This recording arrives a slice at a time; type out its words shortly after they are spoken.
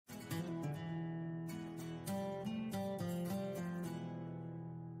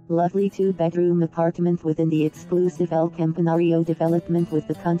Lovely 2-bedroom apartment within the exclusive El Campanario development with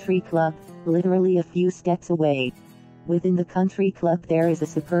the country club, literally a few steps away. Within the country club there is a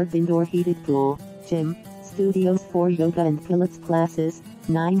superb indoor heated pool, gym, studios for yoga and Pilates classes,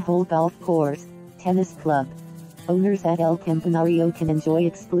 9-hole golf course, tennis club. Owners at El Campanario can enjoy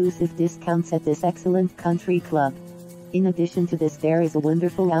exclusive discounts at this excellent country club. In addition to this, there is a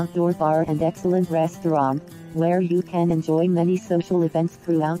wonderful outdoor bar and excellent restaurant, where you can enjoy many social events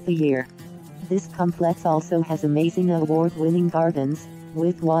throughout the year. This complex also has amazing award-winning gardens,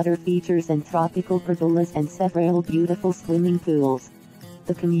 with water features and tropical pergolas and several beautiful swimming pools.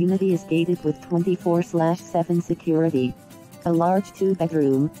 The community is gated with 24/7 security. A large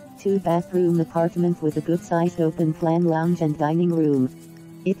 2-bedroom, 2-bathroom apartment with a good-sized open-plan lounge and dining room.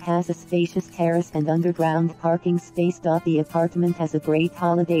 It has a spacious terrace and underground parking space. The apartment has a great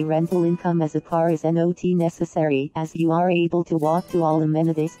holiday rental income as a car is not necessary, as you are able to walk to all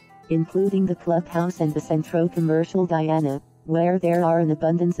amenities, including the clubhouse and the Centro Commercial Diana, where there are an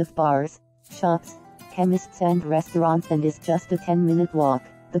abundance of bars, shops, chemists and restaurants, and is just a 10-minute walk.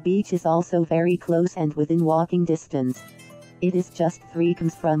 The beach is also very close and within walking distance. It is just 3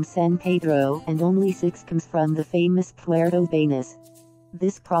 km from San Pedro and only 6 km from the famous Puerto Banus.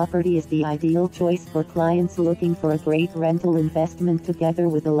 This property is the ideal choice for clients looking for a great rental investment together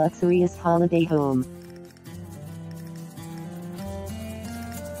with a luxurious holiday home.